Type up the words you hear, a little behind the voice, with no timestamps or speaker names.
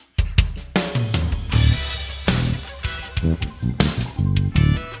The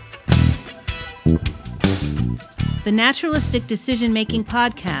Naturalistic Decision-Making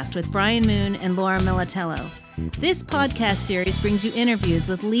Podcast with Brian Moon and Laura Militello. This podcast series brings you interviews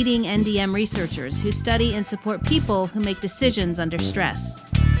with leading NDM researchers who study and support people who make decisions under stress.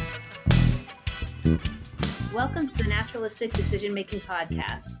 Welcome to the Naturalistic Decision-Making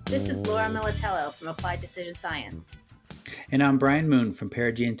Podcast. This is Laura Militello from Applied Decision Science. And I'm Brian Moon from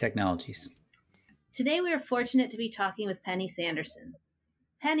Paragean Technologies. Today we are fortunate to be talking with Penny Sanderson.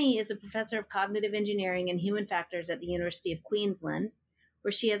 Penny is a professor of cognitive engineering and human factors at the University of Queensland,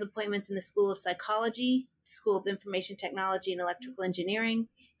 where she has appointments in the School of Psychology, the School of Information Technology and Electrical Engineering,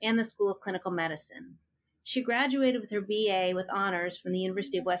 and the School of Clinical Medicine. She graduated with her BA with honors from the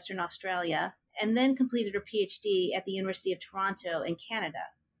University of Western Australia and then completed her PhD at the University of Toronto in Canada.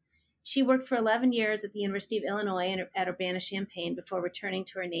 She worked for 11 years at the University of Illinois at Urbana-Champaign before returning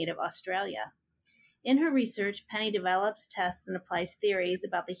to her native Australia. In her research, Penny develops, tests, and applies theories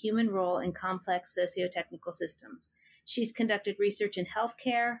about the human role in complex socio-technical systems. She's conducted research in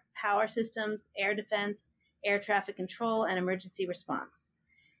healthcare, power systems, air defense, air traffic control, and emergency response.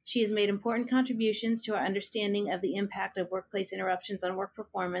 She has made important contributions to our understanding of the impact of workplace interruptions on work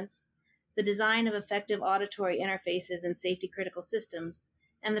performance, the design of effective auditory interfaces in safety-critical systems,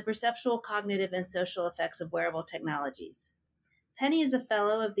 and the perceptual, cognitive, and social effects of wearable technologies. Penny is a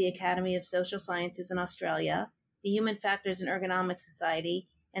fellow of the Academy of Social Sciences in Australia, the Human Factors and Ergonomics Society,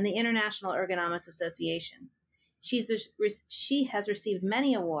 and the International Ergonomics Association. She has received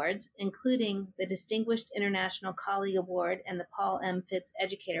many awards, including the Distinguished International Colleague Award and the Paul M. Fitz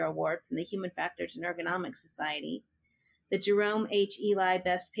Educator Award from the Human Factors and Ergonomics Society, the Jerome H. Eli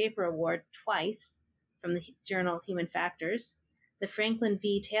Best Paper Award twice from the journal Human Factors, the Franklin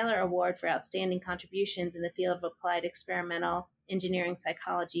V. Taylor Award for Outstanding Contributions in the Field of Applied Experimental Engineering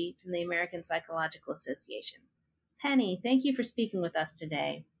Psychology from the American Psychological Association. Penny, thank you for speaking with us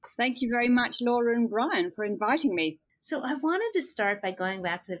today. Thank you very much, Laura and Brian, for inviting me. So I wanted to start by going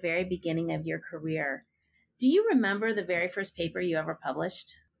back to the very beginning of your career. Do you remember the very first paper you ever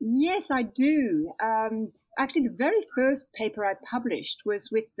published? Yes, I do. Actually, the very first paper I published was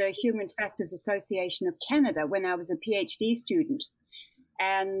with the Human Factors Association of Canada when I was a PhD student.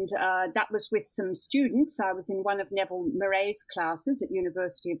 And that was with some students. I was in one of Neville Murray's classes at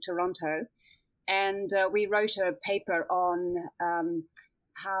University of Toronto. And we wrote a paper on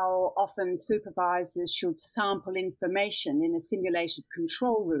how often supervisors should sample information in a simulated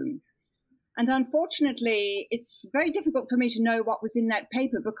control room. And unfortunately, it's very difficult for me to know what was in that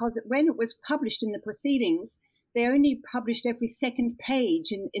paper because when it was published in the proceedings, they only published every second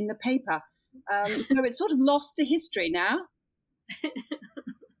page in the paper. So it's sort of lost to history now.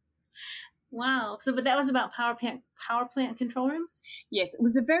 Wow. So, but that was about power plant control rooms? Yes, it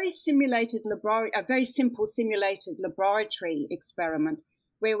was a very simple simulated laboratory experiment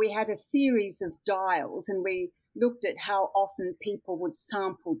where we had a series of dials and we looked at how often people would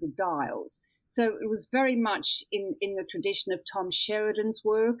sample the dials. So it was very much in the tradition of Tom Sheridan's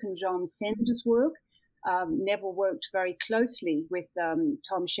work and John Sender's work. Neville worked very closely with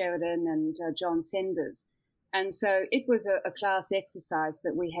Tom Sheridan and John Senders. And so it was a class exercise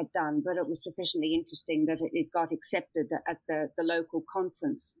that we had done, but it was sufficiently interesting that it got accepted at the local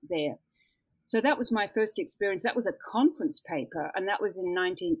conference there. So that was my first experience. That was a conference paper, and that was in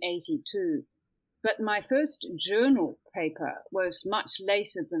 1982. But my first journal paper was much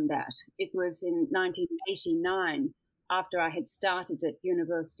later than that. It was in 1989, after I had started at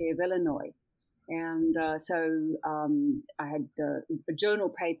University of Illinois. And so I had a journal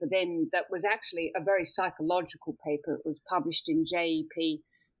paper then that was actually a very psychological paper. It was published in JEP,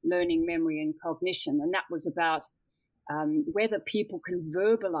 Learning, Memory and Cognition. And that was about whether people can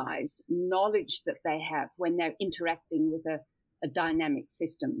verbalize knowledge that they have when they're interacting with a dynamic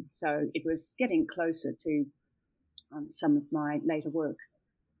system. So it was getting closer to some of my later work.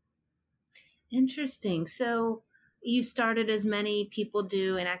 Interesting. So you started, as many people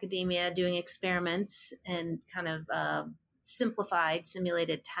do in academia, doing experiments and kind of simplified,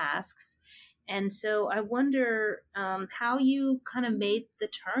 simulated tasks. And so I wonder how you kind of made the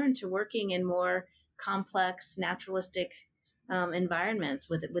turn to working in more complex, naturalistic environments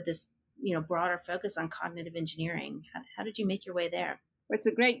with this, broader focus on cognitive engineering. How did you make your way there? Well, it's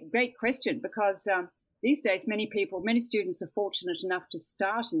a great question because these days many students are fortunate enough to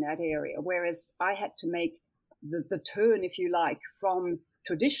start in that area, whereas I had to make the turn, if you like, from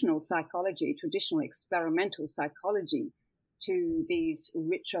traditional psychology, traditional experimental psychology, to these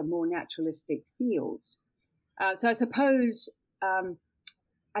richer, more naturalistic fields. So I suppose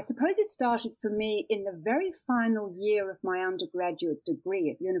it started for me in the very final year of my undergraduate degree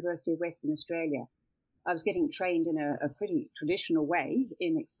at University of Western Australia. I was getting trained in a pretty traditional way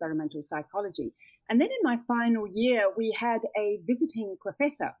in experimental psychology. And then in my final year, we had a visiting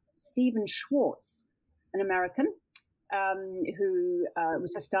professor, Stephen Schwartz, an American, who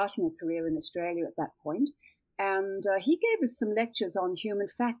was just starting a career in Australia at that point. And he gave us some lectures on human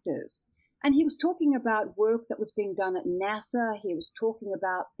factors. And he was talking about work that was being done at NASA. He was talking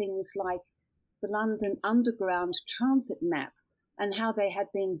about things like the London Underground transit map and how they had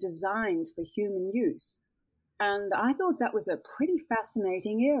been designed for human use. And I thought that was a pretty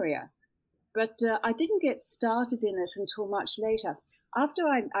fascinating area. But I didn't get started in it until much later. After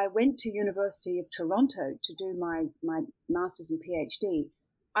I went to University of Toronto to do my master's and PhD,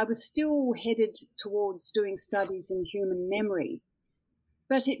 I was still headed towards doing studies in human memory.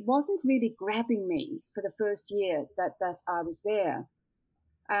 But it wasn't really grabbing me for the first year that I was there.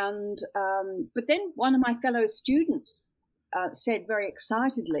 And but then one of my fellow students said very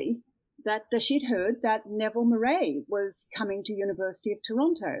excitedly that she'd heard that Neville Murray was coming to University of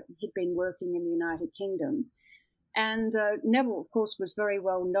Toronto. He'd been working in the United Kingdom. And Neville, of course, was very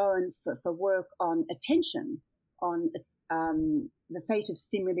well known for work on attention, on the fate of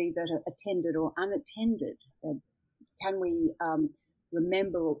stimuli that are attended or unattended. Can we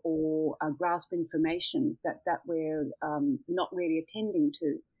remember or grasp information that we're not really attending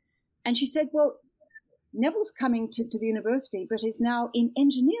to? And she said, well, Neville's coming to the university, but he's now in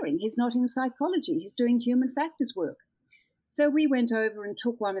engineering. He's not in psychology. He's doing human factors work. So we went over and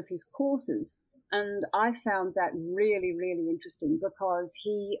took one of his courses. And I found that really, really interesting because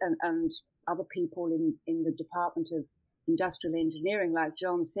he and other people in the Department of Industrial Engineering, like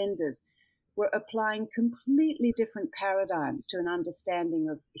John Senders, were applying completely different paradigms to an understanding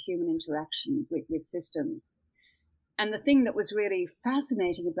of human interaction with systems. And the thing that was really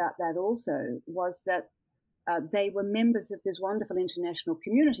fascinating about that also was that they were members of this wonderful international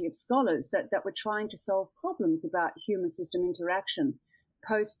community of scholars that were trying to solve problems about human-system interaction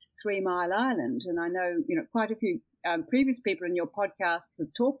post 3 Mile Island. And I know, quite a few previous people in your podcasts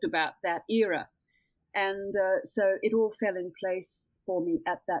have talked about that era. And so it all fell in place for me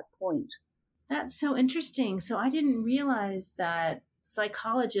at that point. That's so interesting. So I didn't realize that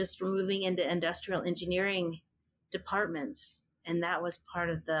psychologists were moving into industrial engineering departments, and that was part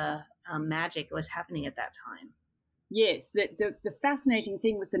of the magic that was happening at that time. Yes, the fascinating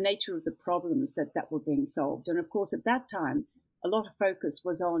thing was the nature of the problems that were being solved. And of course, at that time, a lot of focus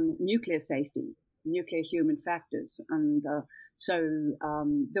was on nuclear safety, nuclear human factors. And so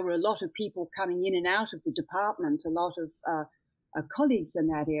there were a lot of people coming in and out of the department, a lot of colleagues in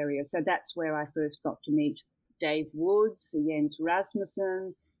that area. So that's where I first got to meet Dave Woods, Jens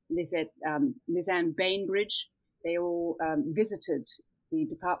Rasmussen, Lisanne Bainbridge. They all visited the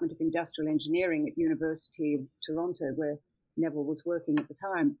Department of Industrial Engineering at University of Toronto, where Neville was working at the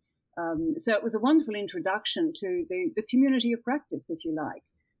time. So it was a wonderful introduction to the community of practice, if you like.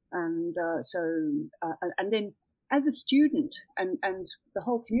 And and then as a student and the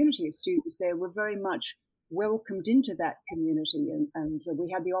whole community of students there were very much welcomed into that community. And we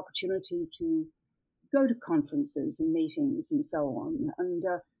had the opportunity to go to conferences and meetings and so on. And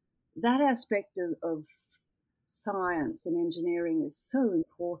that aspect of science and engineering is so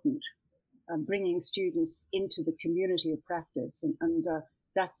important, bringing students into the community of practice. And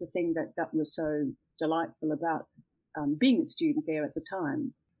that's the thing that was so delightful about being a student there at the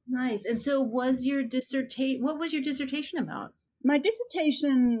time. Nice. And so what was your dissertation about? My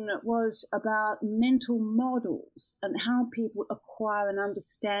dissertation was about mental models and how people acquire an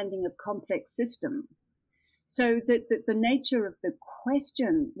understanding of complex systems. So the nature of the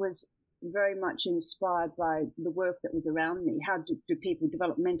question was very much inspired by the work that was around me. How do people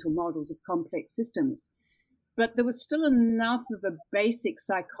develop mental models of complex systems? But there was still enough of a basic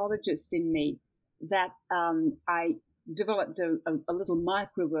psychologist in me that I developed a little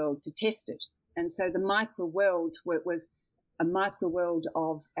micro world to test it. And so the micro world was a micro world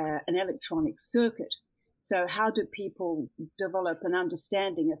of an electronic circuit. So how do people develop an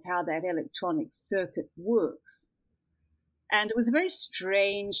understanding of how that electronic circuit works? And it was a very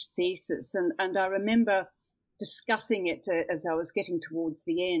strange thesis. And I remember discussing it as I was getting towards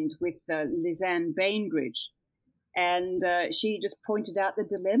the end with Lisanne Bainbridge. And she just pointed out the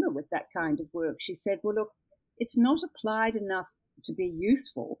dilemma with that kind of work. She said, well, look, it's not applied enough to be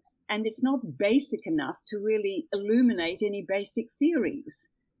useful, and it's not basic enough to really illuminate any basic theories.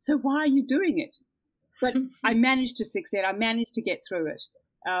 So why are you doing it? But I managed to succeed. I managed to get through it.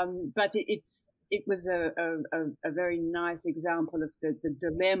 But it was a very nice example of the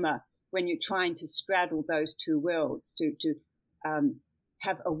dilemma when you're trying to straddle those two worlds, to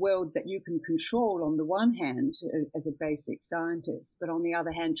have a world that you can control on the one hand as a basic scientist, but on the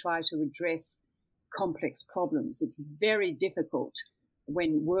other hand try to address complex problems. It's very difficult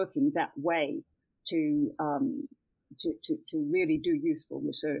when working that way to really do useful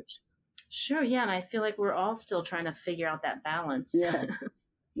research. Sure, yeah, and I feel like we're all still trying to figure out that balance. Yeah.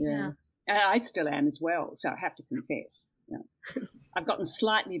 And I still am as well, so I have to confess. Yeah. I've gotten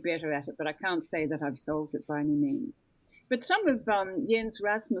slightly better at it, but I can't say that I've solved it by any means. But some of Jens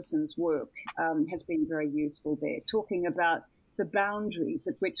Rasmussen's work has been very useful there, talking about the boundaries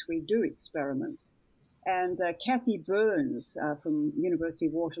at which we do experiments. And Kathy Burns from University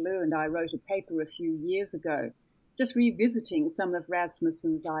of Waterloo and I wrote a paper a few years ago, just revisiting some of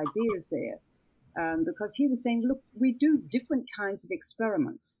Rasmussen's ideas there, because he was saying, look, we do different kinds of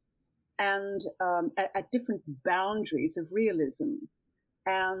experiments and at different boundaries of realism.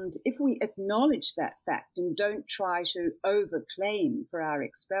 And if we acknowledge that fact and don't try to overclaim for our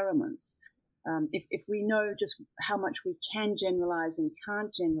experiments, if we know just how much we can generalize and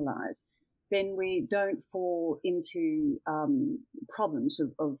can't generalize, then we don't fall into problems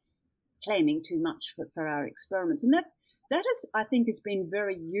of claiming too much for our experiments. And that is, I think, has been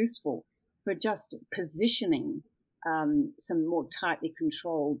very useful for just positioning some more tightly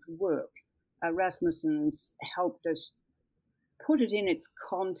controlled work. Rasmussen's helped us put it in its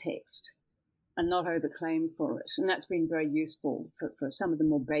context and not overclaim for it. And that's been very useful for some of the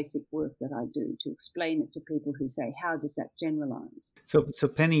more basic work that I do, to explain it to people who say, how does that generalize? So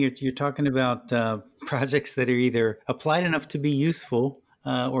Penny, you're talking about projects that are either applied enough to be useful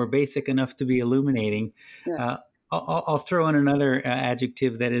or basic enough to be illuminating. Yeah. I'll throw in another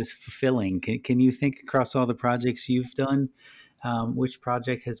adjective, that is fulfilling. Can you think across all the projects you've done, which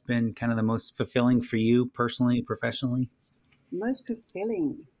project has been kind of the most fulfilling for you personally, professionally? Most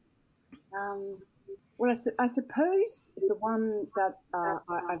fulfilling. Well, I suppose the one that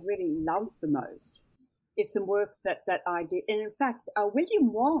I've really loved the most is some work that I did. And in fact,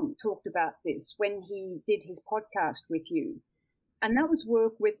 William Wong talked about this when he did his podcast with you. And that was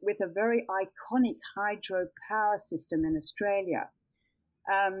work with a very iconic hydropower system in Australia.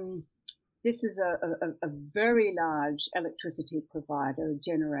 This is a very large electricity provider, a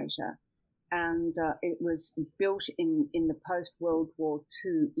generator. And it was built in the post-World War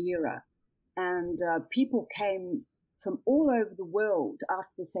II era. And people came from all over the world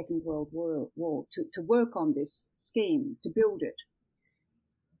after the Second World War to work on this scheme, to build it.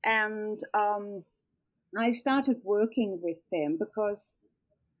 And I started working with them because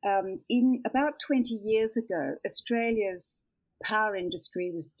in about 20 years ago, Australia's power industry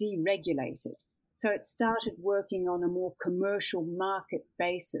was deregulated. So it started working on a more commercial market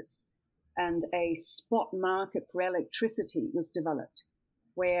basis. And a spot market for electricity was developed,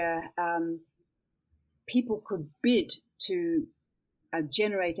 where people could bid to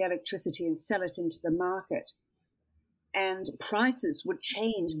generate electricity and sell it into the market. And prices would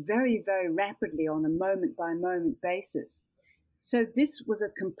change very, very rapidly on a moment-by-moment basis. So this was a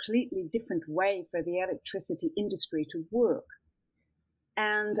completely different way for the electricity industry to work.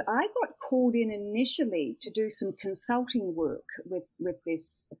 And I got called in initially to do some consulting work with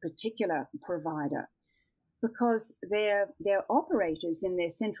this particular provider, because their operators in their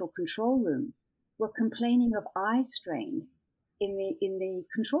central control room were complaining of eye strain in the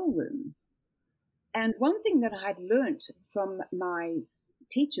control room. And one thing that I'd learnt from my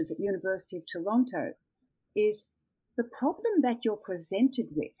teachers at University of Toronto is the problem that you're presented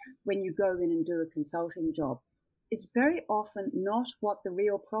with when you go in and do a consulting job is very often not what the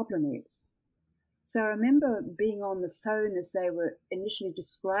real problem is. So I remember being on the phone as they were initially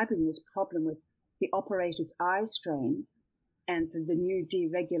describing this problem with the operator's eye strain and the new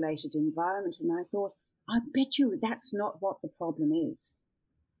deregulated environment. And I thought, I bet you that's not what the problem is.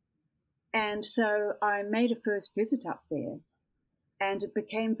 And so I made a first visit up there, and it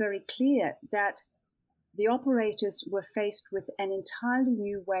became very clear that the operators were faced with an entirely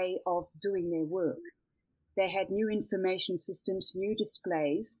new way of doing their work. They had new information systems, new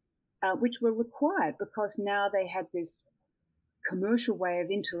displays, which were required because now they had this commercial way of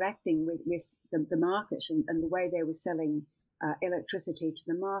interacting with the market and the way they were selling electricity to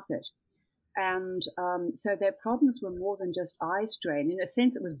the market. And so their problems were more than just eye strain. In a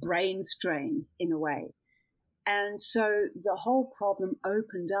sense, it was brain strain in a way. And so the whole problem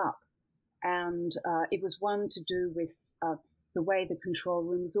opened up, and it was one to do with the way the control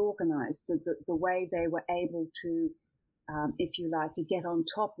room was organized, the way they were able to, if you like, get on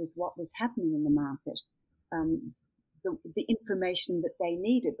top with what was happening in the market, the information that they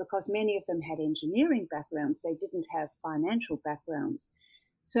needed, because many of them had engineering backgrounds. They didn't have financial backgrounds.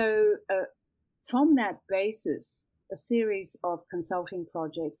 So from that basis, a series of consulting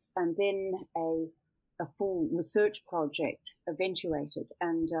projects and then a full research project eventuated.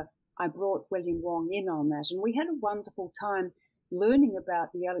 And I brought William Wong in on that, and we had a wonderful time learning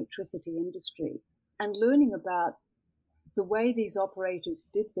about the electricity industry and learning about the way these operators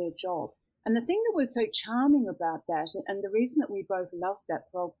did their job. And the thing that was so charming about that, and the reason that we both loved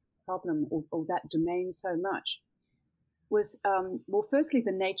that problem or that domain so much, was, well, firstly,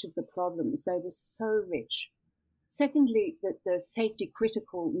 the nature of the problems. They were so rich. Secondly, the safety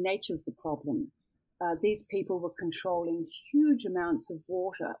critical nature of the problem. These people were controlling huge amounts of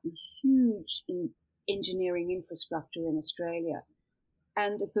water and huge engineering infrastructure in Australia.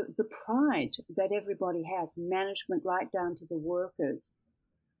 And the pride that everybody had, management right down to the workers,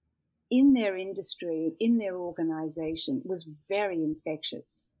 in their industry, in their organization, was very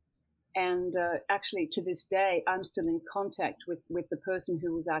infectious. And actually, to this day, I'm still in contact with the person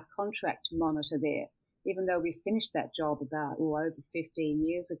who was our contract monitor there, even though we finished that job about over 15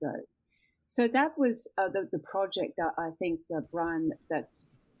 years ago. So that was the project, I think, Brian, that's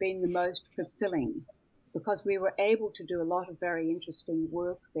been the most fulfilling, because we were able to do a lot of very interesting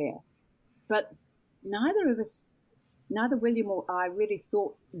work there. But neither William or I really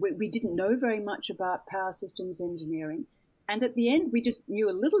thought, we didn't know very much about power systems engineering. And at the end, we just knew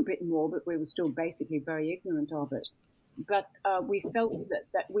a little bit more, but we were still basically very ignorant of it. But we felt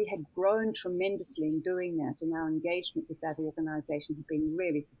that we had grown tremendously in doing that, and our engagement with that organization had been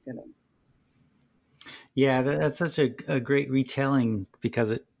really fulfilling. Yeah, that's such a great retelling,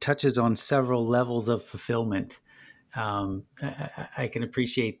 because it touches on several levels of fulfillment. I can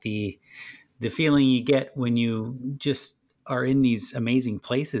appreciate the feeling you get when you just are in these amazing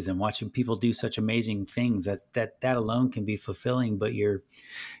places and watching people do such amazing things. That alone can be fulfilling. But your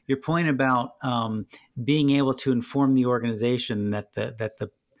point about being able to inform the organization that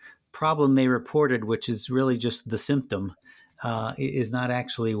the problem they reported, which is really just the symptom, is not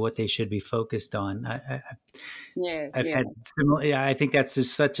actually what they should be focused on. I've had similar. I think that's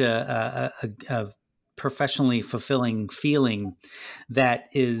just such a professionally fulfilling feeling that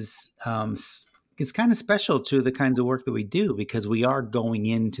is it's kind of special to the kinds of work that we do, because we are going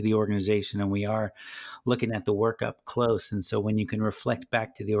into the organization and we are looking at the work up close. And so when you can reflect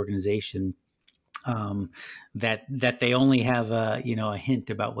back to the organization that they only have a hint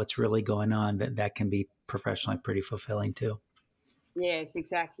about what's really going on, that can be professionally pretty fulfilling too. Yes,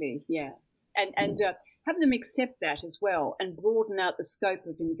 exactly. Yeah. And have them accept that as well and broaden out the scope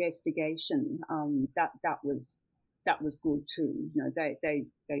of investigation. That was good too.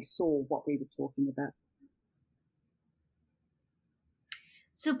 They saw what we were talking about.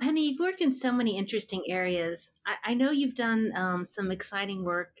 So Penny, you've worked in so many interesting areas. I know you've done some exciting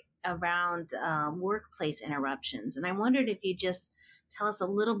work around workplace interruptions, and I wondered if you'd just tell us a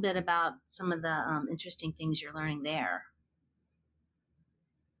little bit about some of the interesting things you're learning there.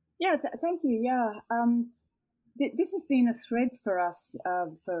 Yes, thank you. Yeah, this has been a thread for us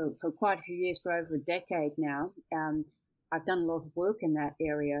for quite a few years, for over a decade now. I've done a lot of work in that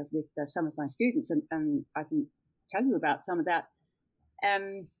area with some of my students, and I can tell you about some of that.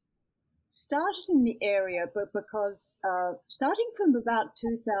 Started in the area, but because starting from about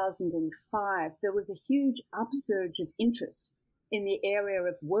 2005, there was a huge upsurge of interest in the area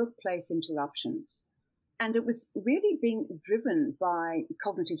of workplace interruptions. And it was really being driven by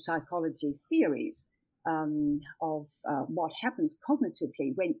cognitive psychology theories of what happens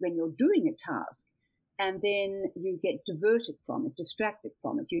cognitively when you're doing a task and then you get diverted from it, distracted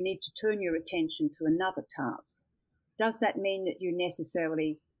from it. You need to turn your attention to another task. Does that mean that you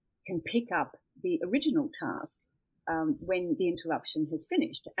necessarily can pick up the original task when the interruption has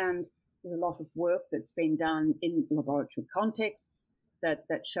finished? And there's a lot of work that's been done in laboratory contexts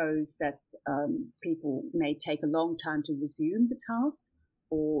that shows that people may take a long time to resume the task,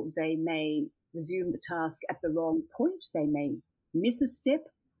 or they may resume the task at the wrong point. They may miss a step,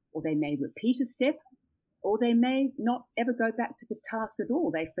 or they may repeat a step, or they may not ever go back to the task at all.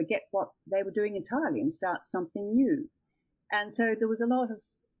 They forget what they were doing entirely and start something new. And so there was a lot of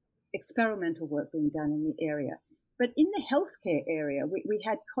experimental work being done in the area. But in the healthcare area, we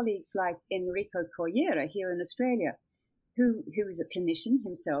had colleagues like Enrico Corriera here in Australia, who is a clinician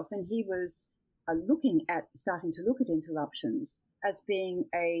himself, and he was starting to look at interruptions as being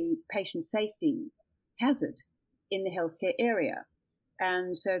a patient safety hazard in the healthcare area.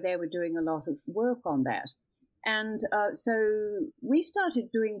 And so they were doing a lot of work on that. And so we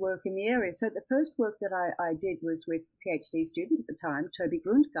started doing work in the area. So the first work that I did was with a PhD student at the time, Toby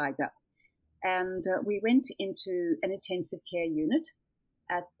Grundgeiger. And we went into an intensive care unit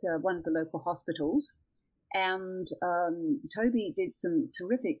at one of the local hospitals. And Toby did some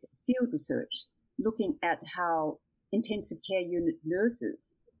terrific field research looking at how intensive care unit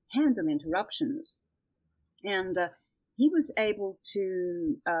nurses handle interruptions. And he was able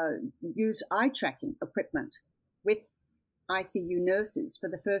to use eye tracking equipment with ICU nurses for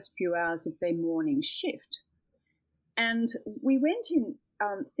the first few hours of their morning shift. And we went in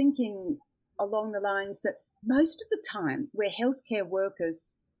thinking along the lines that most of the time where healthcare workers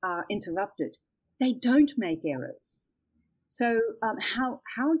are interrupted, they don't make errors. So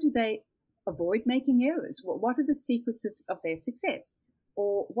how do they avoid making errors? What are the secrets of their success?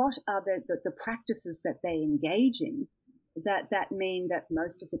 Or what are the practices that they engage in that mean that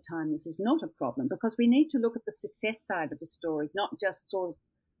most of the time this is not a problem? Because we need to look at the success side of the story, not just sort of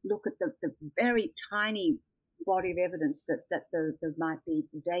look at the very tiny body of evidence that there might be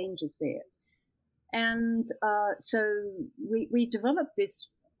dangers there. And so we developed this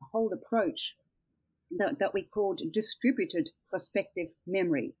whole approach that we called distributed prospective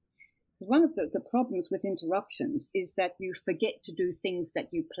memory. One of the problems with interruptions is that you forget to do things that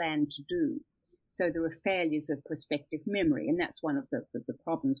you plan to do. So there are failures of prospective memory, and that's one of the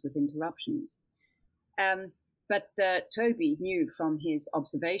problems with interruptions. But Toby knew from his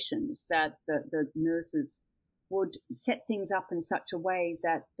observations that the nurses would set things up in such a way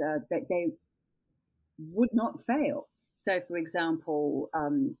that they would not fail. So, for example,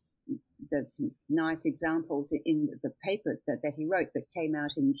 there's some nice examples in the paper that he wrote that came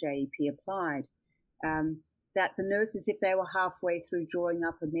out in JEP Applied, that the nurses, if they were halfway through drawing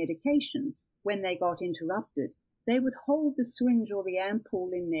up a medication, when they got interrupted, they would hold the syringe or the ampoule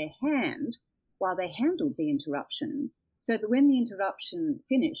in their hand while they handled the interruption, so that when the interruption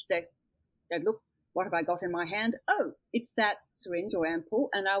finished, they'd look, what have I got in my hand? Oh, it's that syringe or ampoule,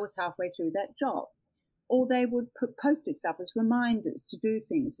 and I was halfway through that job. Or they would put Post-its up as reminders to do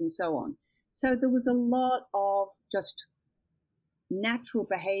things and so on. So there was a lot of just natural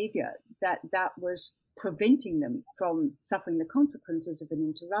behavior that was preventing them from suffering the consequences of an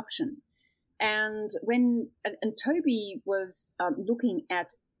interruption. And Toby was looking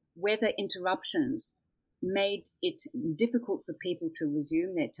at whether interruptions made it difficult for people to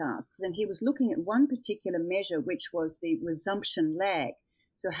resume their tasks. And he was looking at one particular measure, which was the resumption lag.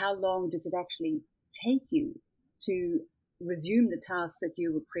 So how long does it actually take you to resume the tasks that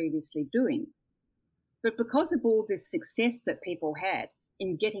you were previously doing? But because of all this success that people had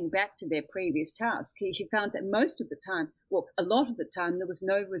in getting back to their previous task, he found that most of the time, well, a lot of the time, there was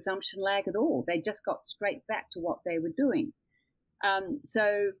no resumption lag at all. They just got straight back to what they were doing.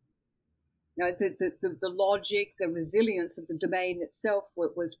 So, you know, the logic, the resilience of the domain itself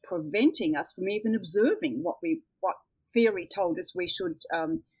was preventing us from even observing what theory told us we should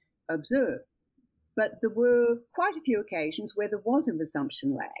observe. But there were quite a few occasions where there was a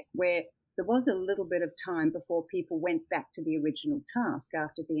resumption lag, where there was a little bit of time before people went back to the original task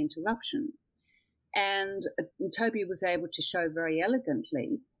after the interruption. And Toby was able to show very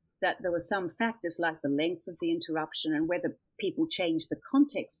elegantly that there were some factors like the length of the interruption and whether people changed the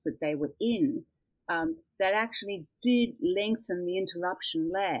context that they were in, that actually did lengthen the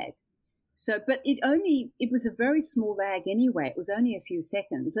interruption lag. So, but it was a very small lag anyway. It was only a few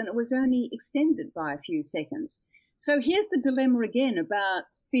seconds, and it was only extended by a few seconds. So here's the dilemma again about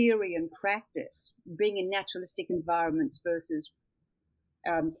theory and practice, being in naturalistic environments versus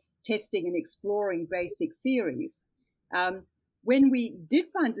testing and exploring basic theories. When we did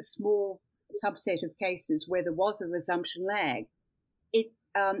find the small subset of cases where there was a resumption lag, it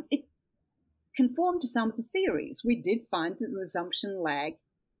conformed to some of the theories. We did find that the resumption lag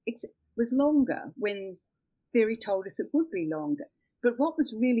was longer when theory told us it would be longer. But what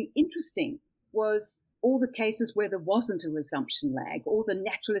was really interesting was all the cases where there wasn't a resumption lag, all the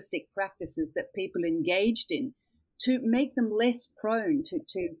naturalistic practices that people engaged in to make them less prone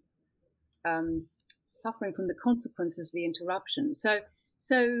to suffering from the consequences of the interruption. So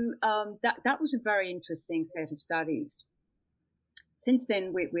that was a very interesting set of studies. Since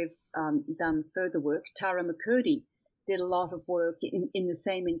then, we've done further work. Tara McCurdy did a lot of work in the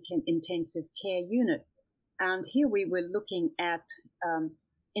same intensive care unit. And here we were looking at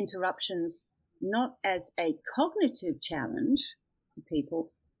interruptions not as a cognitive challenge to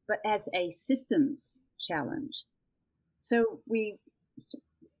people, but as a systems challenge. So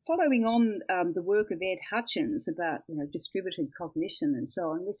following on the work of Ed Hutchins about distributed cognition and so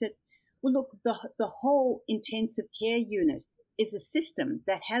on, we said, well, look, the whole intensive care unit is a system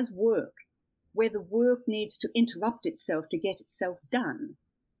that has work where the work needs to interrupt itself to get itself done.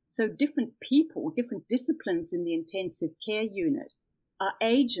 So different people, different disciplines in the intensive care unit are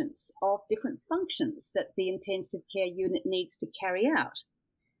agents of different functions that the intensive care unit needs to carry out.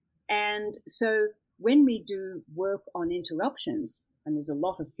 And so when we do work on interruptions, and there's a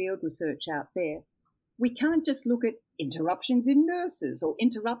lot of field research out there, we can't just look at interruptions in nurses or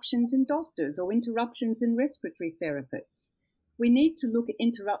interruptions in doctors or interruptions in respiratory therapists. We need to look at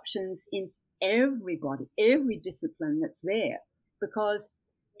interruptions in everybody, every discipline that's there, because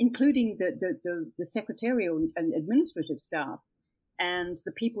including the secretarial and administrative staff and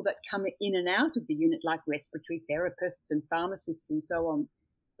the people that come in and out of the unit, like respiratory therapists and pharmacists and so on,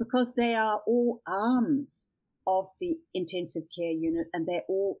 because they are all arms of the intensive care unit, and they're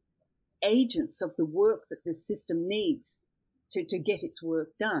all agents of the work that the system needs to get its work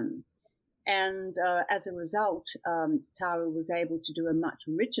done. And as a result, Tara was able to do a much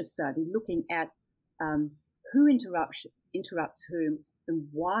richer study looking at who interrupts whom and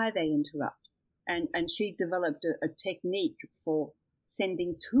why they interrupt. And she developed a technique for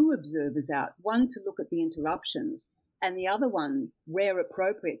sending two observers out, one to look at the interruptions and the other one, where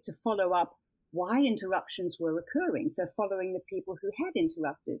appropriate, to follow up why interruptions were occurring. So following the people who had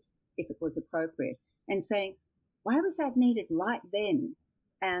interrupted, if it was appropriate, and saying, why was that needed right then?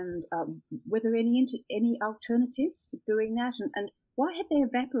 And were there any alternatives for doing that? And why had they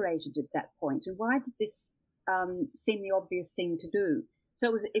evaporated at that point? And why did this seem the obvious thing to do? So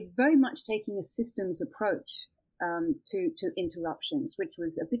it was very much taking a systems approach to interruptions, which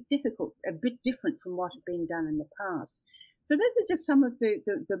was a bit difficult, a bit different from what had been done in the past. So those are just some of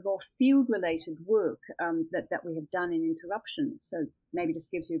the more field-related work that we have done in interruptions. So maybe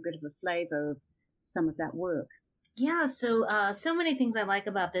just gives you a bit of a flavour of some of that work. Yeah, so many things I like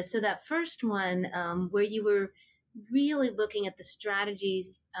about this. So that first one, where you were really looking at the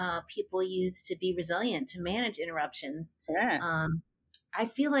strategies people use to be resilient, to manage interruptions. Yeah. I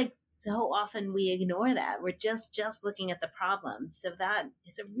feel like so often we ignore that. We're just looking at the problems. So that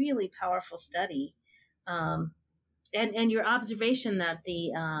is a really powerful study. And your observation that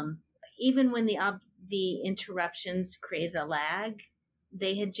the even when the interruptions created a lag,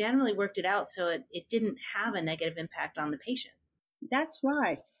 they had generally worked it out so it didn't have a negative impact on the patient. That's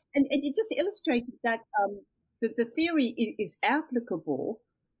right. And it just illustrated that the theory is applicable,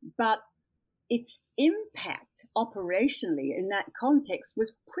 but its impact operationally in that context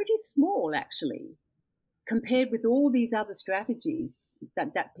was pretty small, actually, compared with all these other strategies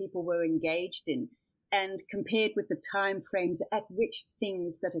that people were engaged in, and compared with the time frames at which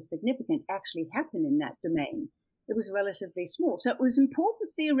things that are significant actually happen in that domain. It was relatively small. So it was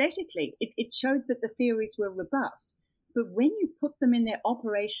important theoretically. It showed that the theories were robust. But when you put them in their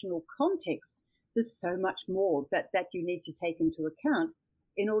operational context, there's so much more that you need to take into account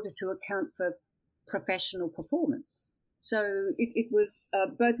in order to account for professional performance. So it was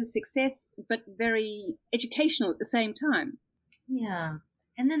both a success but very educational at the same time. Yeah.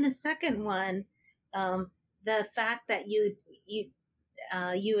 And then the second one, the fact that you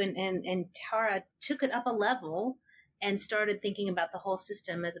and Tara took it up a level and started thinking about the whole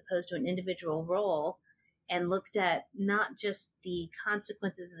system as opposed to an individual role, and looked at not just the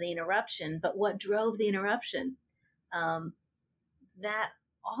consequences of the interruption, but what drove the interruption. That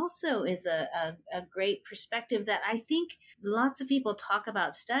also is a great perspective that I think lots of people talk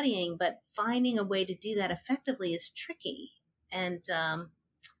about studying, but finding a way to do that effectively is tricky. And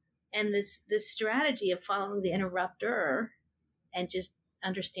this strategy of following the interrupter and just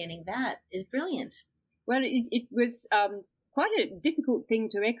understanding that is brilliant. Well, it was quite a difficult thing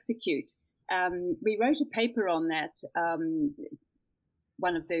to execute. We wrote a paper on that,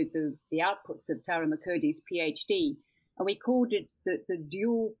 one of the outputs of Tara McCurdy's PhD, and we called it the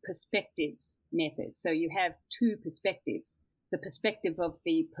dual perspectives method. So you have two perspectives, the perspective of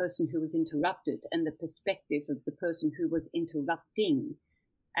the person who was interrupted and the perspective of the person who was interrupting.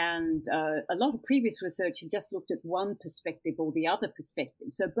 And a lot of previous research had just looked at one perspective or the other perspective.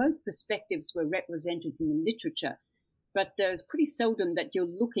 So both perspectives were represented in the literature, but it's pretty seldom that you're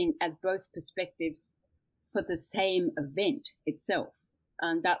looking at both perspectives for the same event itself.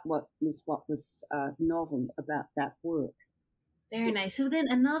 And that was what was novel about that work. Very nice. So then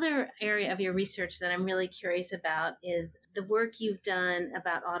another area of your research that I'm really curious about is the work you've done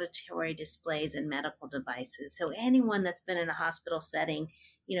about auditory displays and medical devices. So anyone that's been in a hospital setting,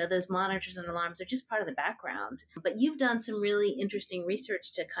 those monitors and alarms are just part of the background. But you've done some really interesting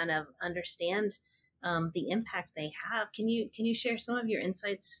research to kind of understand the impact they have. Can you share some of your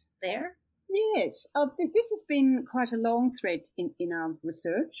insights there? Yes. This has been quite a long thread in our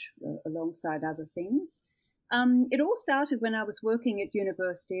research, alongside other things. It all started when I was working at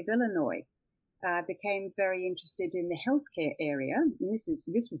University of Illinois. I became very interested in the healthcare area. And this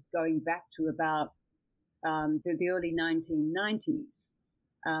was going back to about the early 1990s.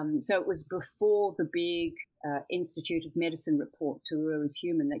 So it was before the big Institute of Medicine report, Tour is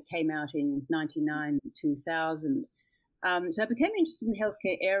Human, that came out in 1999, 2000. So I became interested in the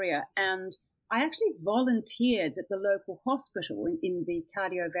healthcare area, and I actually volunteered at the local hospital in the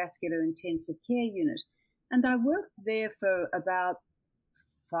cardiovascular intensive care unit. And I worked there for about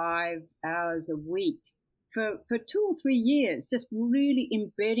 5 hours a week for 2 or 3 years, just really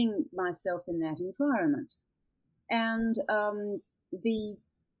embedding myself in that environment. And the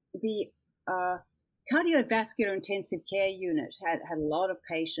cardiovascular intensive care unit had a lot of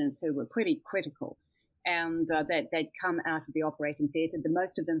patients who were pretty critical, and they'd come out of the operating theatre.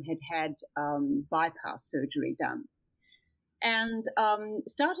 Most of them had bypass surgery done, and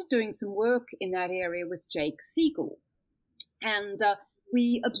started doing some work in that area with Jake Siegel. And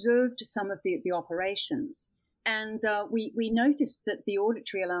we observed some of the operations, and we noticed that the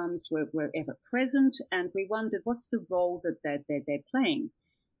auditory alarms were ever present, and we wondered what's the role that they're playing.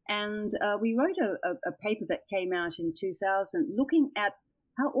 And we wrote a paper that came out in 2000 looking at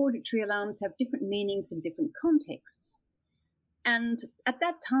how auditory alarms have different meanings in different contexts. And at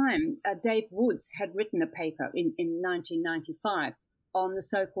that time, Dave Woods had written a paper in 1995 on the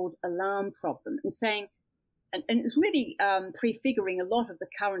so-called alarm problem, and saying, and it's really prefiguring a lot of the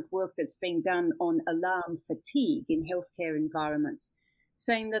current work that's being done on alarm fatigue in healthcare environments,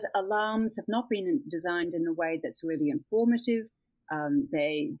 saying that alarms have not been designed in a way that's really informative.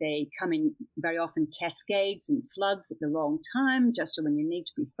 They come in very often cascades and floods at the wrong time, just when you need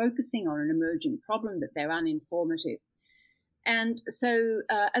to be focusing on an emerging problem, that they're uninformative. And so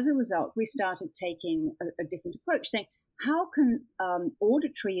as a result, we started taking a different approach, saying, how can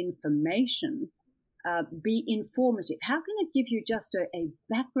auditory information be informative? How can it give you just a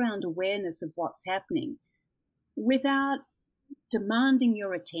background awareness of what's happening without demanding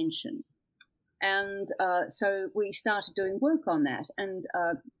your attention? And so we started doing work on that, and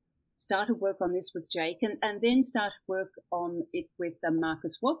started work on this with Jake, and then started work on it with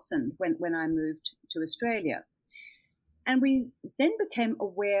Marcus Watson when I moved to Australia. And we then became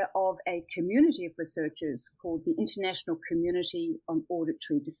aware of a community of researchers called the International Community on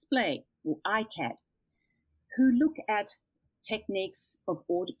Auditory Display, or ICAD, who look at techniques of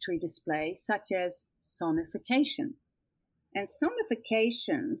auditory display such as sonification. And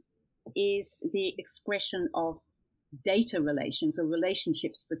sonification is the expression of data relations, or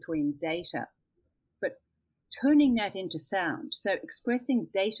relationships between data, but turning that into sound. So expressing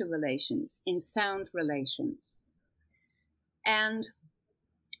data relations in sound relations. And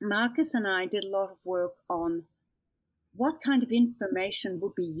Marcus and I did a lot of work on what kind of information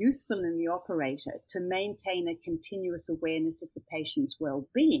would be useful in the operator to maintain a continuous awareness of the patient's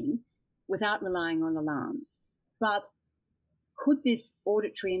well-being without relying on alarms. But could this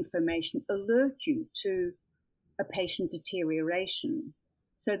auditory information alert you to a patient deterioration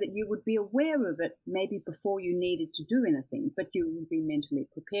so that you would be aware of it maybe before you needed to do anything, but you would be mentally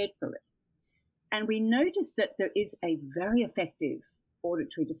prepared for it? And we noticed that there is a very effective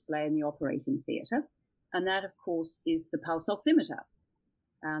auditory display in the operating theatre, and that, of course, is the pulse oximeter.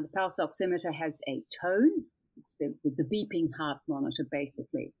 The pulse oximeter has a tone. It's the beeping heart monitor,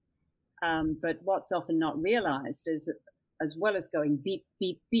 basically. But what's often not realized is that as well as going beep,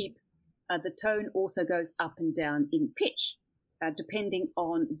 beep, beep, the tone also goes up and down in pitch, depending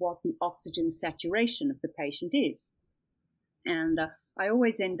on what the oxygen saturation of the patient is. And I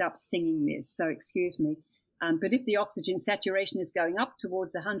always end up singing this, so excuse me. But if the oxygen saturation is going up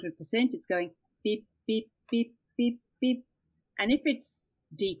towards 100%, it's going beep, beep, beep, beep, beep. And if it's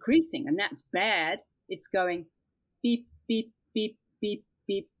decreasing, and that's bad, it's going beep, beep, beep, beep,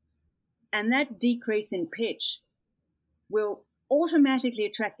 beep. And that decrease in pitch will automatically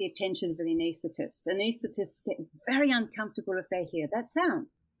attract the attention of an anaesthetist. Anaesthetists get very uncomfortable if they hear that sound.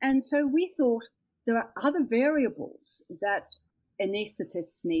 And so we thought there are other variables that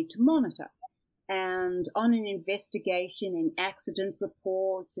anaesthetists need to monitor. And on an investigation in accident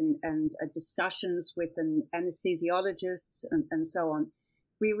reports and discussions with anesthesiologists and so on,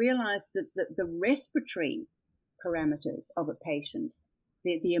 we realized that the respiratory parameters of a patient,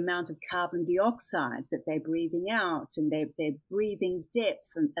 the amount of carbon dioxide that they're breathing out, and their breathing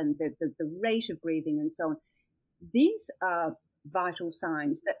depth, and the rate of breathing and so on, these are vital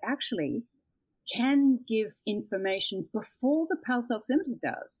signs that actually can give information before the pulse oximeter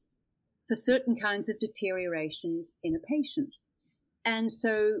does for certain kinds of deterioration in a patient. And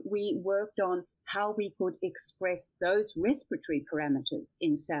so we worked on how we could express those respiratory parameters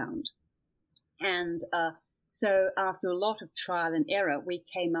in sound. And so after a lot of trial and error, we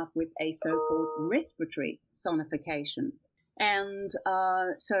came up with a so-called respiratory sonification. And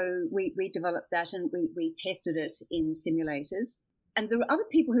so we developed that, and we tested it in simulators. And there were other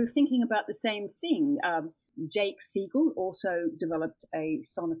people who were thinking about the same thing. Jake Siegel also developed a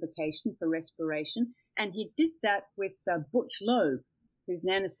sonification for respiration, and he did that with Butch Loeb, who's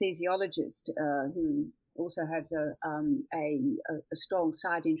an anesthesiologist who also has a strong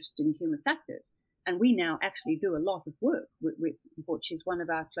side interest in human factors. And we now actually do a lot of work with Butch, is one of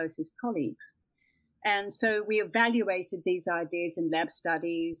our closest colleagues. And so we evaluated these ideas in lab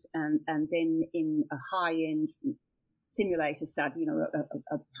studies and then in a high-end simulator study,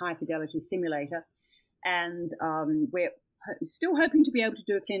 a high-fidelity simulator. And we're still hoping to be able to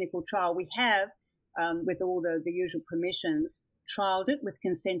do a clinical trial. We have, with all the usual permissions, trialed it with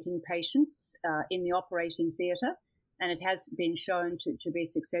consenting patients in the operating theatre, and it has been shown to be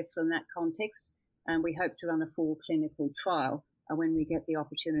successful in that context. And we hope to run a full clinical trial when we get the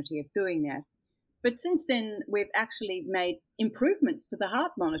opportunity of doing that. But since then, we've actually made improvements to the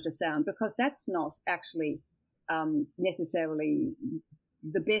heart monitor sound, because that's not actually necessarily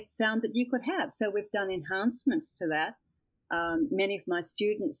the best sound that you could have. So we've done enhancements to that. Many of my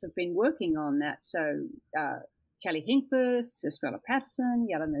students have been working on that. So Kelly Hinkfirth, Estrella Patterson,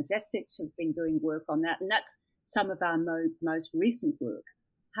 Jelena Zestic have been doing work on that. And that's some of our most recent work.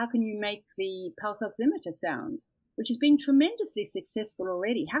 How can you make the pulse oximeter sound, which has been tremendously successful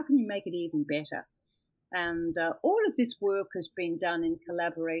already? How can you make it even better? And all of this work has been done in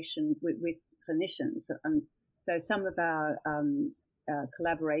collaboration with clinicians. And so some of our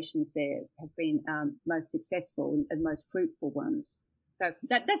collaborations there have been most successful and most fruitful ones. So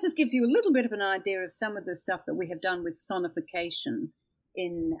that just gives you a little bit of an idea of some of the stuff that we have done with sonification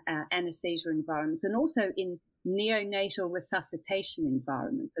in anesthesia environments, and also in neonatal resuscitation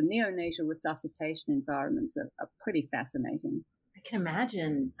environments. So neonatal resuscitation environments are pretty fascinating. I can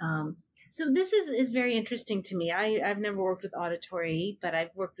imagine. So this is very interesting to me. I've never worked with auditory, but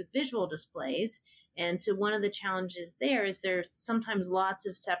I've worked with visual displays. And so one of the challenges there is there's sometimes lots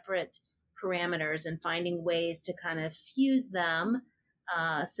of separate parameters, and finding ways to kind of fuse them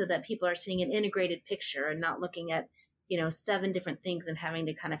so that people are seeing an integrated picture and not looking at, 7 different things and having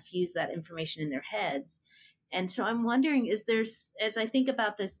to kind of fuse that information in their heads. And so I'm wondering, as I think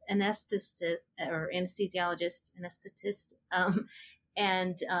about this anesthetist or anesthesiologist,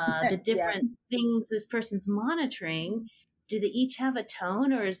 and the different things this person's monitoring, do they each have a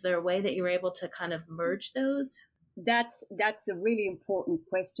tone, or is there a way that you're able to kind of merge those? That's a really important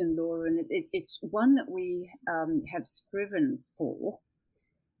question, Laura, and it's one that we have striven for.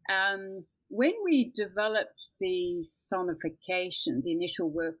 When we developed the sonification, the initial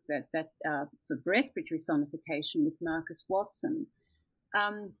work that for respiratory sonification with Marcus Watson,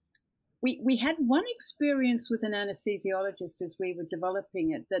 we had one experience with an anesthesiologist as we were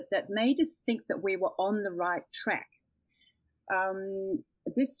developing it that made us think that we were on the right track.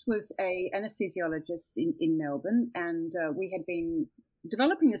 This was a anesthesiologist in Melbourne, and we had been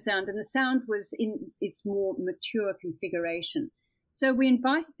developing the sound, and the sound was in its more mature configuration. So we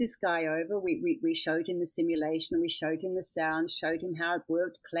invited this guy over. We showed him the simulation, we showed him the sound, showed him how it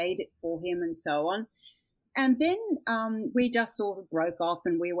worked, played it for him, and so on. And then we just sort of broke off,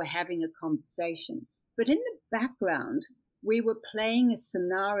 and we were having a conversation. But in the background, we were playing a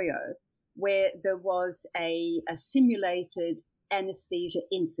scenario where there was a simulated anesthesia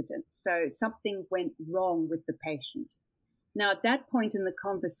incident. So something went wrong with the patient. Now, at that point in the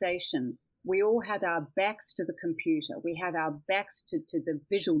conversation, we all had our backs to the computer. We had our backs to the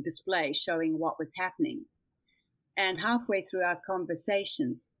visual display showing what was happening. And halfway through our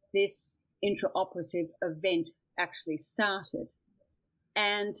conversation, this intraoperative event actually started.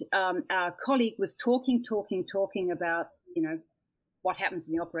 And our colleague was talking about, what happens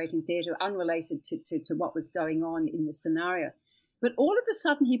in the operating theatre, unrelated to what was going on in the scenario. But all of a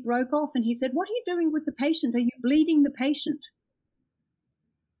sudden he broke off and he said, "What are you doing with the patient? Are you bleeding the patient?"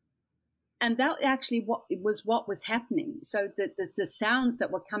 And that actually what was happening. So the sounds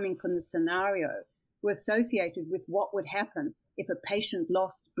that were coming from the scenario were associated with what would happen if a patient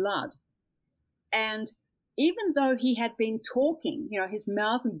lost blood. And even though he had been talking, his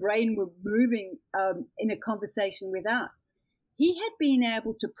mouth and brain were moving in a conversation with us, he had been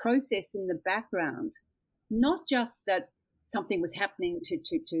able to process in the background, not just that something was happening to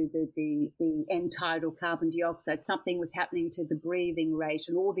the end-tidal carbon dioxide, something was happening to the breathing rate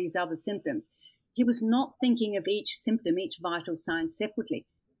and all these other symptoms. He was not thinking of each symptom, each vital sign separately.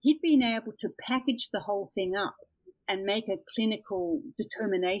 He'd been able to package the whole thing up and make a clinical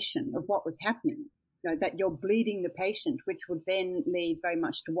determination of what was happening, that you're bleeding the patient, which would then lead very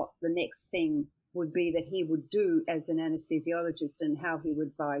much to what the next thing would be that he would do as an anesthesiologist and how he would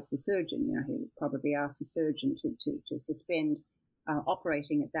advise the surgeon. He would probably ask the surgeon to suspend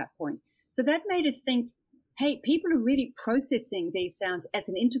operating at that point. So that made us think, hey, people are really processing these sounds as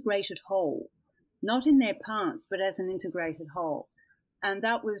an integrated whole, not in their parts, but as an integrated whole. And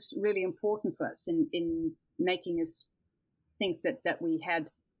that was really important for us in making us think that we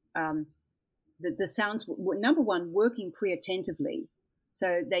had the sounds were, number one, working pre-attentively.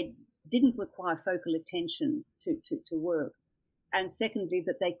 So they didn't require focal attention to work. And secondly,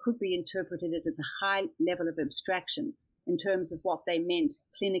 that they could be interpreted as a high level of abstraction in terms of what they meant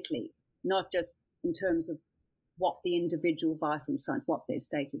clinically, not just in terms of what the individual vital sign, what their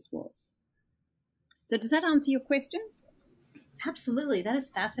status was. So does that answer your question? Absolutely. That is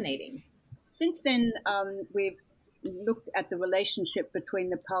fascinating. Since then, we've looked at the relationship between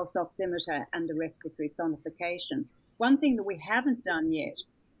the pulse oximeter and the respiratory sonification. One thing that we haven't done yet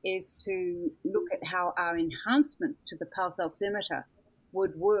is to look at how our enhancements to the pulse oximeter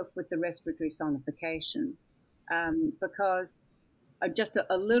would work with the respiratory sonification. Because just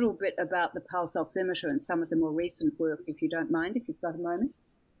a little bit about the pulse oximeter and some of the more recent work, if you don't mind, if you've got a moment.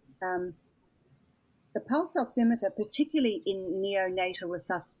 The pulse oximeter, particularly in neonatal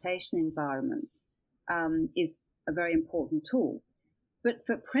resuscitation environments, is a very important tool. But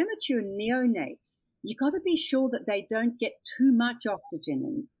for premature neonates, you've got to be sure that they don't get too much oxygen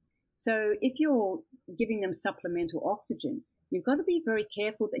in. So if you're giving them supplemental oxygen, you've got to be very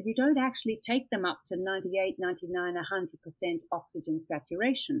careful that you don't actually take them up to 98, 99, 100% oxygen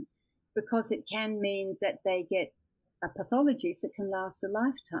saturation, because it can mean that they get pathologies that can last a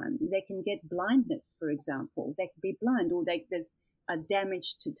lifetime. They can get blindness, for example. They can be blind, or there's a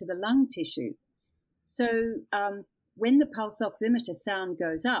damage to the lung tissue. So when the pulse oximeter sound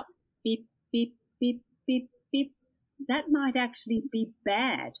goes up, beep, beep, beep, beep, beep, that might actually be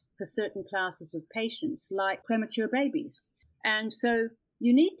bad for certain classes of patients, like premature babies. And so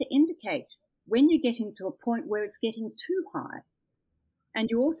you need to indicate when you're getting to a point where it's getting too high. And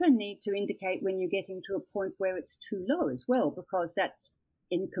you also need to indicate when you're getting to a point where it's too low as well, because that's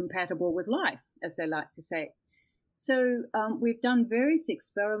incompatible with life, as they like to say. So we've done various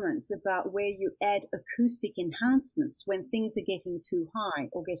experiments about where you add acoustic enhancements when things are getting too high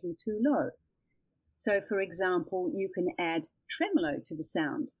or getting too low. So, for example, you can add tremolo to the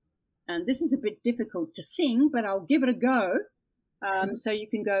sound. And this is a bit difficult to sing, but I'll give it a go. So you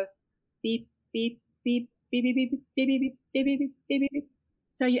can go beep, beep, beep, beep, beep, beep, beep, beep, beep, beep, beep, beep, beep.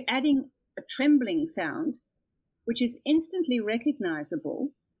 So you're adding a trembling sound, which is instantly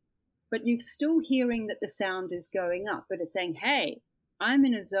recognizable, but you're still hearing that the sound is going up. But it's saying, hey, I'm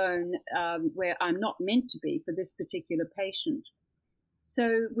in a zone where I'm not meant to be for this particular patient.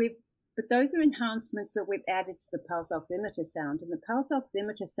 So but those are enhancements that we've added to the pulse oximeter sound. And the pulse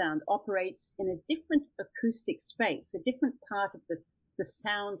oximeter sound operates in a different acoustic space, a different part of the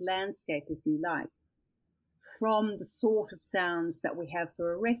sound landscape, if you like, from the sort of sounds that we have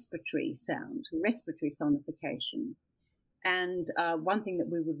for a respiratory sound, respiratory sonification. And one thing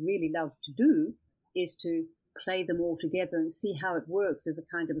that we would really love to do is to play them all together and see how it works as a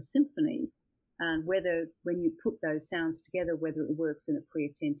kind of a symphony, and whether, when you put those sounds together, whether it works in a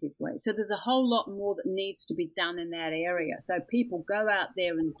pre-attentive way. So there's a whole lot more that needs to be done in that area. So people go out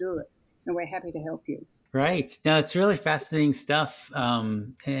there and do it, and we're happy to help you. Right. No, it's really fascinating stuff.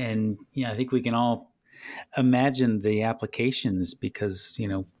 And, I think we can all imagine the applications because,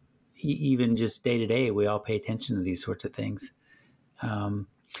 even just day to day, we all pay attention to these sorts of things.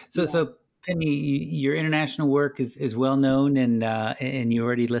 So Penny, your international work is well known, and you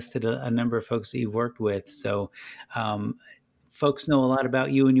already listed a number of folks that you've worked with. So folks know a lot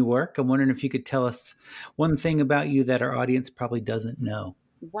about you and your work. I'm wondering if you could tell us one thing about you that our audience probably doesn't know.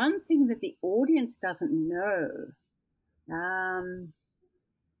 One thing that the audience doesn't know,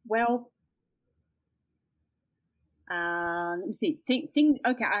 let me see.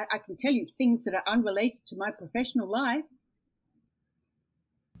 Okay, I can tell you things that are unrelated to my professional life.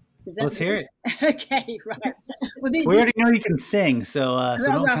 Let's hear it. Okay, right. Well, we already know you can sing, so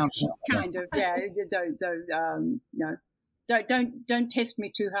don't count. Kind of, yeah. Don't test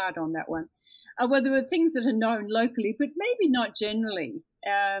me too hard on that one. Well, there are things that are known locally, but maybe not generally.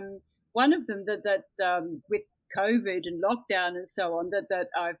 One of them that with COVID and lockdown and so on that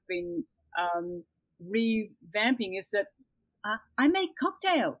I've been revamping is that I make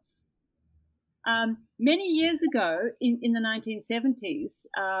cocktails. Many years ago, in the 1970s,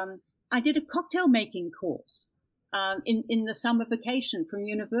 I did a cocktail making course in the summer vacation from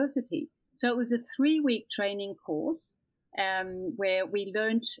university. So it was a 3-week training course where we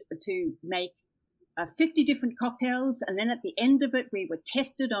learned to make 50 different cocktails. And then at the end of it, we were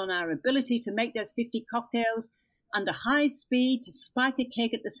tested on our ability to make those 50 cocktails under high speed, to spike a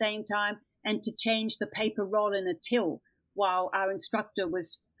keg at the same time, and to change the paper roll in a till while our instructor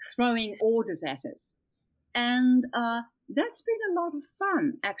was throwing orders at us. And that's been a lot of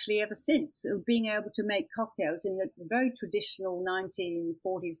fun, actually, ever since, of being able to make cocktails in the very traditional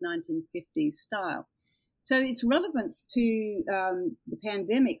 1940s, 1950s style. So its relevance to the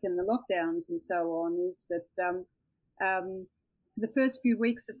pandemic and the lockdowns and so on is that for the first few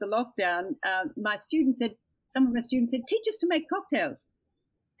weeks of the lockdown, some of my students said, teach us to make cocktails.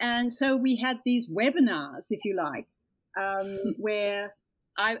 And so we had these webinars, if you like, where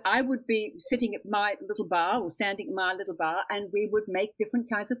I would be sitting at my little bar or standing at my little bar, and we would make different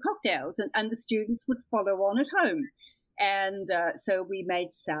kinds of cocktails, and the students would follow on at home. And so we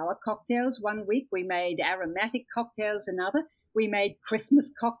made sour cocktails one week. We made aromatic cocktails another. We made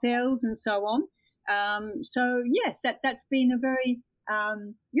Christmas cocktails and so on. So, yes, that's been a very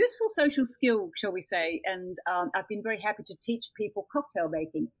useful social skill, shall we say. And I've been very happy to teach people cocktail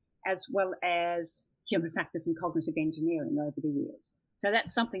making as well as human factors and cognitive engineering over the years. So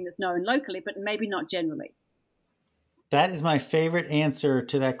that's something that's known locally, but maybe not generally. That is my favorite answer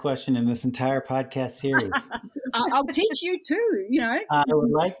to that question in this entire podcast series. I'll teach you too, I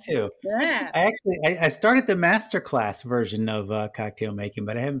would like to. Yeah. I started the masterclass version of cocktail making,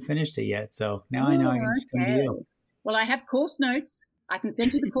 but I haven't finished it yet. So now I know I can just come to you. Well, I have course notes. I can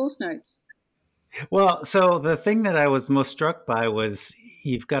send you the course notes. Well, so the thing that I was most struck by was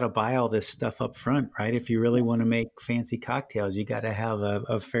you've got to buy all this stuff up front, right? If you really want to make fancy cocktails, you got to have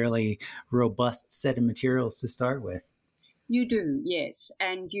a fairly robust set of materials to start with. You do, yes.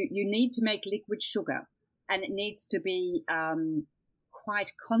 And you need to make liquid sugar, and it needs to be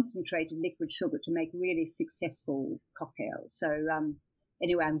quite concentrated liquid sugar to make really successful cocktails. So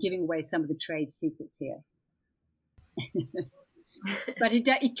anyway, I'm giving away some of the trade secrets here. But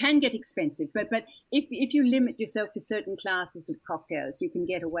it can get expensive. But if you limit yourself to certain classes of cocktails, you can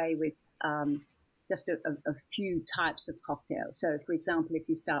get away with just a few types of cocktails. So, for example, if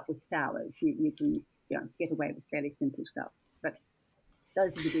you start with sours, you can get away with fairly simple stuff. But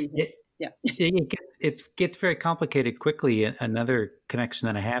those are the details. Yeah. It gets very complicated quickly. Another connection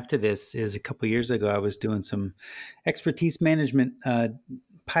that I have to this is a couple of years ago, I was doing some expertise management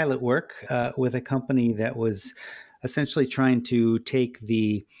pilot work with a company that was essentially trying to take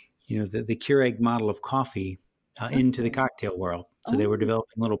the Keurig model of coffee into the cocktail world. So they were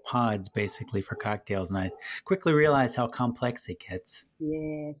developing little pods basically for cocktails. And I quickly realized how complex it gets.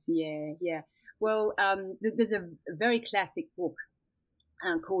 Yes, yeah. Well, there's a very classic book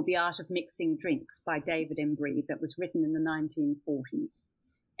called The Art of Mixing Drinks by David Embry that was written in the 1940s.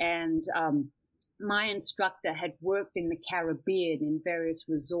 And my instructor had worked in the Caribbean in various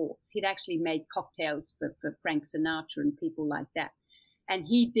resorts. He'd actually made cocktails for Frank Sinatra and people like that. And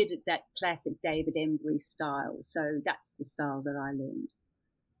he did it that classic David Embry style. So that's the style that I learned,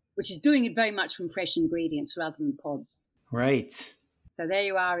 which is doing it very much from fresh ingredients rather than pods. Right. So there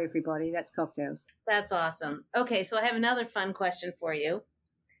you are, everybody. That's cocktails. That's awesome. Okay, so I have another fun question for you.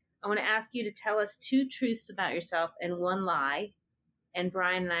 I want to ask you to tell us 2 truths about yourself and 1 lie. And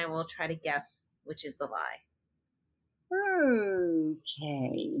Brian and I will try to guess which is the lie.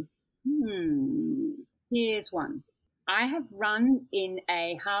 Okay. Here's one. I have run in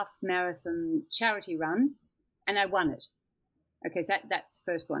a half marathon charity run, and I won it. Okay, so that's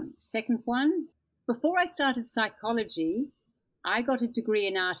the first one. Second one, before I started psychology, I got a degree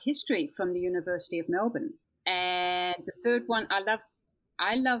in art history from the University of Melbourne. And the third one, I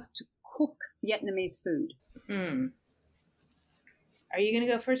love to cook Vietnamese food. Are you going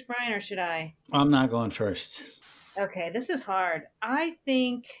to go first, Brian, or should I? I'm not going first. Okay, this is hard. I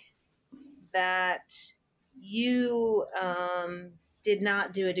think that you did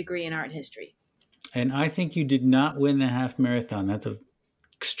not do a degree in art history. And I think you did not win the half marathon. That's an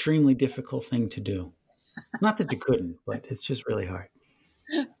extremely difficult thing to do. Not that you couldn't, but it's just really hard.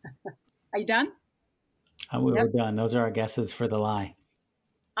 Are you done? We're done. Those are our guesses for the lie.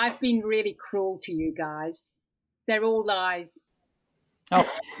 I've been really cruel to you guys. They're all lies. Oh.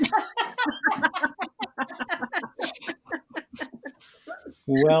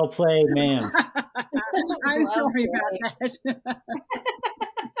 Well played, ma'am. I'm sorry about that.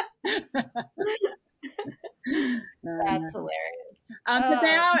 That's hilarious. But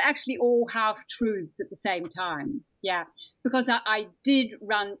they are actually all half truths at the same time. Yeah, because I did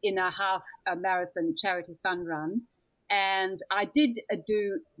run in a marathon charity fund run, and I did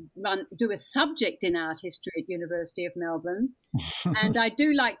do a subject in art history at University of Melbourne, and I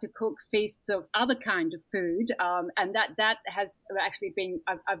do like to cook feasts of other kind of food, and that has actually been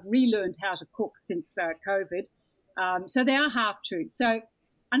I've relearned how to cook since COVID, so they are half truths. So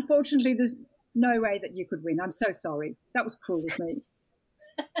unfortunately, there's no way that you could win. I'm so sorry. That was cruel of me.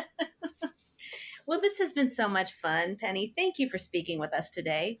 Well, this has been so much fun, Penny. Thank you for speaking with us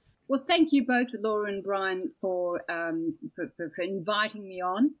today. Well, thank you both, Laura and Brian, for inviting me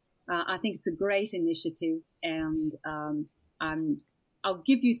on. I think it's a great initiative, and I'm I'll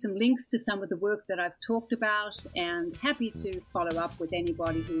give you some links to some of the work that I've talked about, and happy to follow up with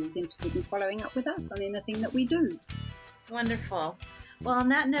anybody who's interested in following up with us on anything that we do. Wonderful. Well, on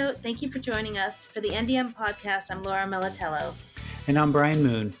that note, thank you for joining us. For the NDM podcast, I'm Laura Militello. And I'm Brian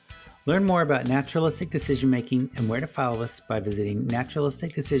Moon. Learn more about naturalistic decision-making and where to follow us by visiting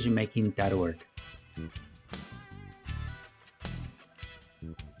naturalisticdecisionmaking.org.